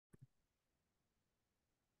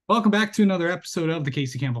Welcome back to another episode of the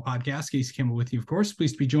Casey Campbell Podcast. Casey Campbell with you, of course.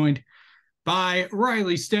 Pleased to be joined by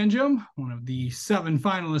Riley Stenjem, one of the 7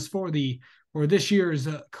 finalists for this year's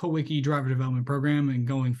Co-Wiki Driver Development Program and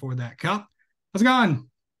going for that cup. How's it going?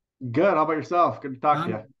 Good. How about yourself? Good to talk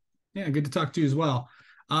to you. Yeah, good to talk to you as well.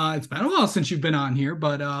 It's been a while since you've been on here,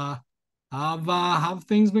 but how have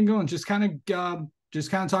things been going? Just kind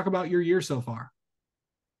of talk about your year so far.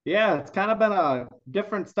 Yeah, it's kind of been a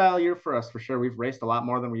different style year for us for sure. We've raced a lot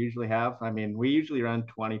more than we usually have. I mean, we usually run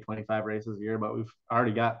 20, 25 races a year, but we've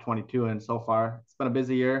already got 22 in so far. It's been a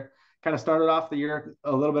busy year. Kind of started off the year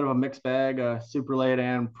a little bit of a mixed bag, super late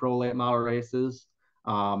and pro late model races.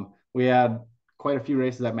 We had quite a few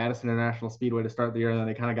races at Madison International Speedway to start the year, and then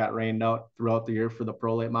they kind of got rained out throughout the year for the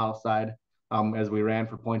pro late model side as we ran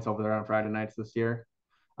for points over there on Friday nights this year.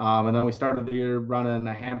 And then we started the year running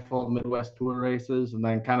a handful of Midwest Tour races. And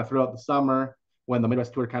then kind of throughout the summer, when the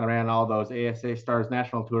Midwest Tour kind of ran all those ASA Stars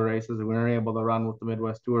National Tour races, we weren't able to run with the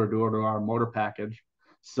Midwest Tour due to our motor package.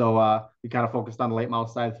 So we kind of focused on the late model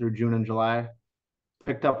side through June and July.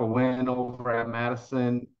 Picked up a win over at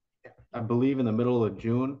Madison, I believe, in the middle of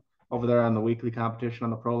June over there on the weekly competition on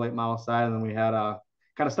the pro late model side. And then we had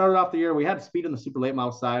kind of started off the year. We had speed in the super late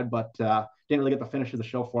model side, but didn't really get the finish of the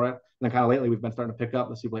show for it. And then kind of lately, we've been starting to pick up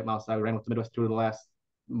the super late model side. We ran with the Midwest Tour the last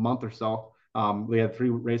month or so. We had 3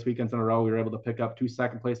 race weekends in a row. We were able to pick up 2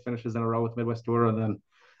 second place finishes in a row with Midwest Tour, and then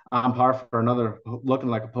on par for another looking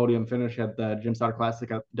like a podium finish at the Jim Sauter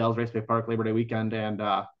Classic at Dells Raceway Park Labor Day weekend, and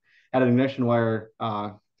had an ignition wire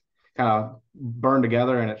kind of burned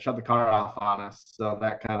together and it shut the car off on us. So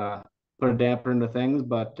that kind of put a damper into things,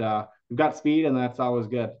 but we've got speed and that's always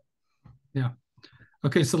good. Yeah.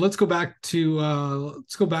 Okay, so let's go back to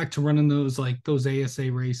running those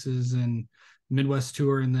ASA races and Midwest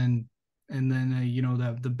Tour, and then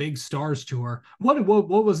the Big Stars Tour. What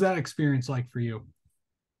was that experience like for you?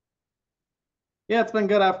 Yeah, it's been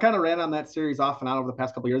good. I've kind of ran on that series off and on over the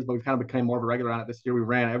past couple of years, but we've kind of become more of a regular on it this year. We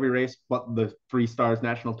ran every race but the 3 Stars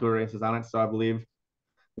National Tour races on it. So I believe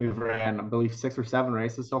we've ran, I believe, 6 or 7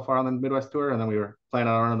 races so far on the Midwest Tour, and then we were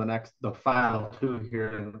planning on running the final 2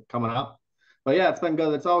 here and coming up. But yeah, it's been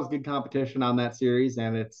good. It's always good competition on that series,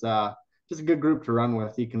 and it's just a good group to run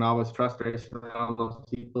with. You can always trust racing around those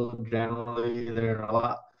people. Generally, they're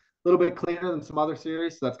a little bit cleaner than some other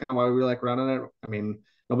series, so that's kind of why we like running it. I mean,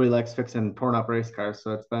 nobody likes fixing torn up race cars,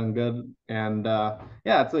 so it's been good. And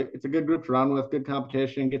yeah, it's a good group to run with. Good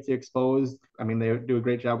competition, gets you exposed. I mean, they do a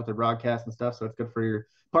great job with their broadcast and stuff, so it's good for your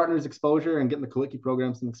partners exposure and getting the Kawiki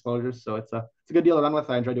program some exposure. So it's a good deal to run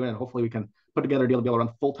with. I enjoy doing it. And hopefully we can put together a deal to be able to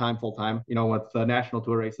run full time, with the national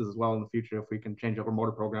tour races as well in the future if we can change up our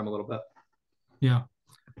motor program a little bit. Yeah.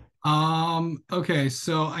 Okay,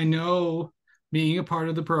 so I know being a part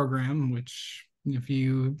of the program, which if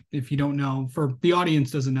you don't know, for the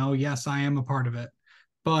audience doesn't know, yes, I am a part of it.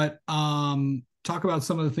 But talk about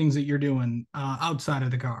some of the things that you're doing outside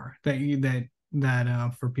of the car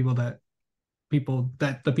that for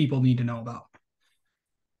people need to know about.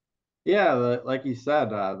 Yeah, like you said,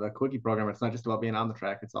 the quickie program, it's not just about being on the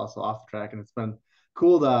track, it's also off the track. And it's been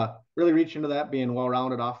cool to really reach into that, being well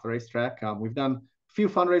rounded off the racetrack. We've done a few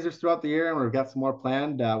fundraisers throughout the year, and we've got some more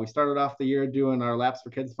planned. We started off the year doing our Laps for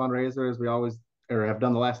Kids fundraiser, as we always or have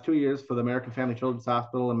done the last 2 years for the American Family Children's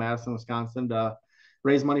Hospital in Madison, Wisconsin, to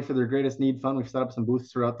raise money for their Greatest Need Fund. We've set up some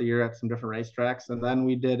booths throughout the year at some different racetracks. And then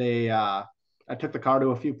we did I took the car to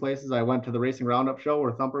a few places. I went to the Racing Roundup show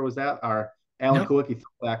where Thumper was at, our Alan Yep, Kulwicki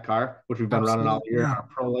throwback car, which we've been running all absolutely. year in Yeah, our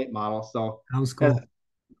Pro Late model. So that was as cool.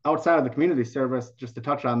 outside of the community service, just to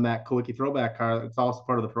touch on that Kulwicki throwback car, it's also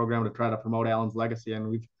part of the program to try to promote Alan's legacy. And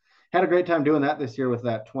we've had a great time doing that this year with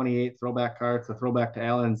that 28 throwback car. It's a throwback to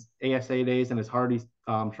Alan's ASA days and his Hardy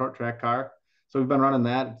short track car. So we've been running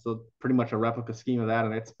that. It's pretty much a replica scheme of that.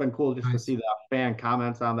 And it's been cool just to Nice. see the fan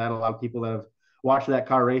comments on that. A lot of people that have watched that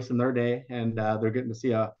car race in their day, and they're getting to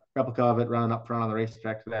see a replica of it running up front on the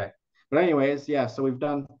racetrack today. But anyways, yeah, so we've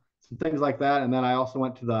done some things like that. And then I also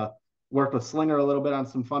went to worked with Slinger a little bit on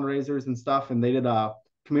some fundraisers and stuff. And they did a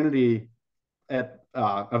community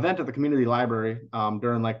event at the community library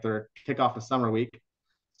during like their kickoff of summer week.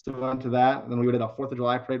 So we went to that. And then we did a 4th of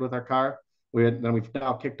July parade with our car. We've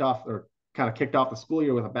now kicked off the school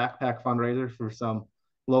year with a backpack fundraiser for some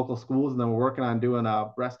local schools. And then we're working on doing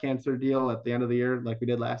a breast cancer deal at the end of the year like we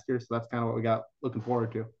did last year. So that's kind of what we got looking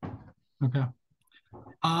forward to. Okay.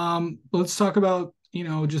 Let's talk about,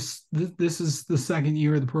 just this is the second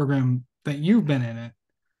year of the program that you've been in it.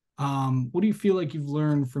 What do you feel like you've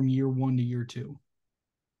learned from year 1 to year 2?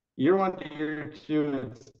 Year 1 to year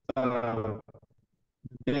 2, it's been a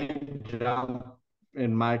big jump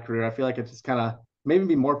in my career. I feel like it's just kind of maybe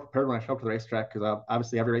be more prepared when I show up to the racetrack because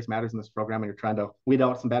obviously every race matters in this program, and you're trying to weed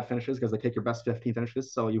out some bad finishes because they take your best 15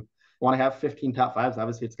 finishes. So you want to have 15 top fives.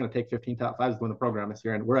 Obviously, it's going to take 15 top fives to win the program this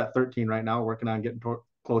year, and we're at 13 right now, working on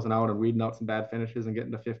closing out and weeding out some bad finishes and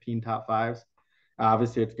getting to 15 top fives.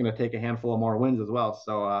 Obviously, it's going to take a handful of more wins as well.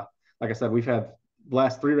 So, like I said, we've had the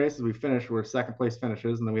last 3 races we finished were second place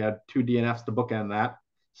finishes, and then we had 2 DNFs to bookend that.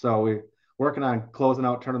 So we working on closing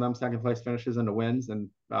out, turning them second place finishes into wins. And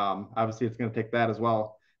obviously it's going to take that as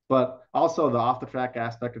well. But also the off the track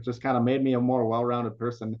aspect, it just kind of made me a more well-rounded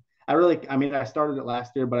person. I mean, I started it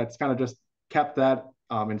last year, but it's kind of just kept that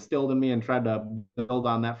instilled in me and tried to build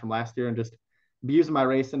on that from last year and just be using my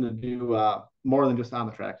racing to do more than just on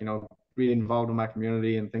the track, be involved in my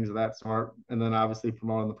community and things of that sort. And then obviously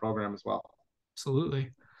promoting the program as well. Absolutely.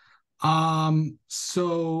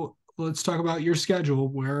 So let's talk about your schedule.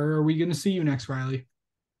 Where are we going to see you next, Riley?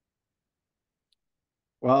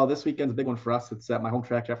 Well, this weekend's a big one for us. It's at my home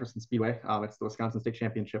track, Jefferson Speedway. It's the Wisconsin State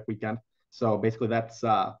Championship weekend. So basically, that's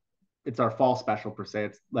it's our fall special per se.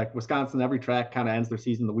 It's like Wisconsin, every track kind of ends their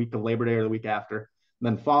season the week of Labor Day or the week after. And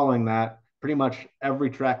then following that, pretty much every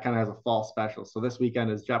track kind of has a fall special. So this weekend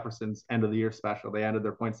is Jefferson's end of the year special. They ended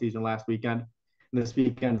their point season last weekend. And this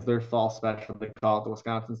weekend's their fall special. They call it the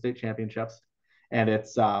Wisconsin State Championships. And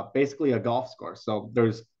it's basically a golf score. So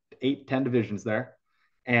there's 8, 10 divisions there.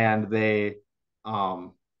 And there's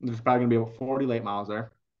probably going to be about 40 late miles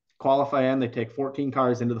there. Qualify in, they take 14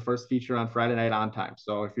 cars into the first feature on Friday night on time.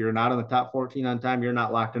 So if you're not in the top 14 on time, you're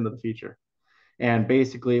not locked into the feature. And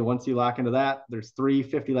basically, once you lock into that, there's 3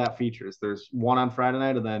 50-lap features. There's one on Friday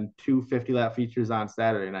night and then 2 50-lap features on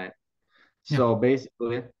Saturday night. Yeah. So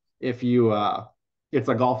basically, if you, it's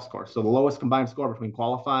a golf score. So the lowest combined score between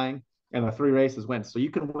qualifying and the 3 races wins. So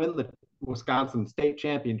you can win the Wisconsin State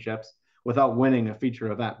Championships without winning a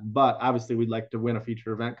feature event. But obviously, we'd like to win a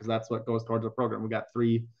feature event because that's what goes towards the program. We got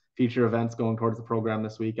 3 feature events going towards the program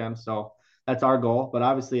this weekend. So that's our goal. But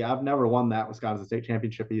obviously, I've never won that Wisconsin State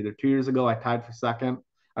Championship either. 2 years ago, I tied for second.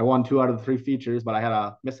 I won 2 out of the 3 features, but I had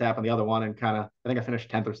a mishap on the other one and I think I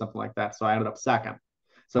finished 10th or something like that. So I ended up second.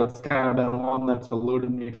 So it's kind of been one that's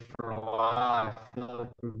eluded me for a while. I feel like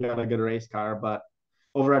we've got a good race car, but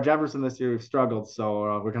over at Jefferson this year, we've struggled.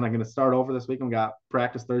 So we're kind of going to start over this week. We got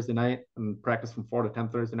practice Thursday night and practice from 4 to 10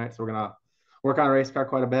 Thursday night. So we're going to work on a race car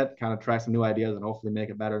quite a bit, kind of try some new ideas and hopefully make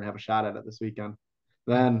it better and have a shot at it this weekend.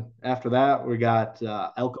 Then after that, we got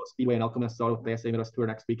Elko Speedway in Elko, Minnesota with the SA Midwest Tour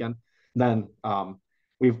next weekend. Then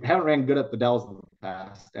we haven't ran good at the Dells in the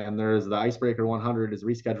past, and there's the Icebreaker 100 is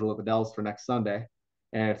rescheduled at the Dells for next Sunday.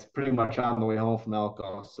 And it's pretty much on the way home from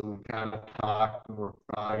Elko. So we kind of talked. We're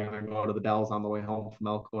probably going to go to the Dells on the way home from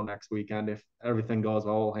Elko next weekend. If everything goes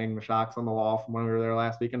well, we'll hang the shocks on the wall from when we were there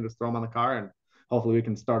last weekend, just throw them on the car, and hopefully we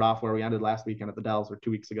can start off where we ended last weekend at the Dells or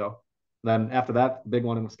 2 weeks ago. Then after that, big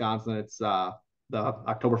one in Wisconsin, it's the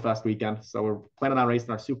Oktoberfest weekend. So we're planning on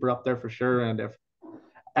racing our Super up there for sure. And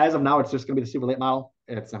as of now, it's just going to be the Super late model.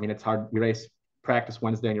 It's hard. We race practice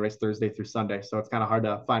Wednesday and you race Thursday through Sunday. So it's kind of hard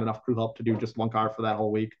to find enough crew help to do just one car for that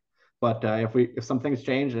whole week. But if some things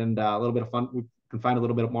change and a little bit of fun, we can find a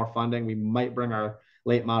little bit more funding, we might bring our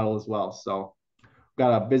late model as well. So we've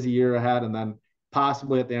got a busy year ahead. And then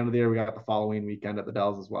possibly at the end of the year, we got the following weekend at the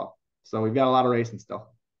Dells as well. So we've got a lot of racing still.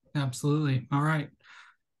 Absolutely. All right.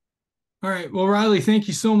 Well, Riley, thank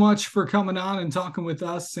you so much for coming on and talking with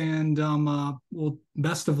us. And well,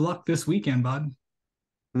 best of luck this weekend, bud.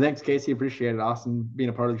 Thanks, Casey. Appreciate it. Awesome being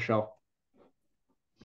a part of the show.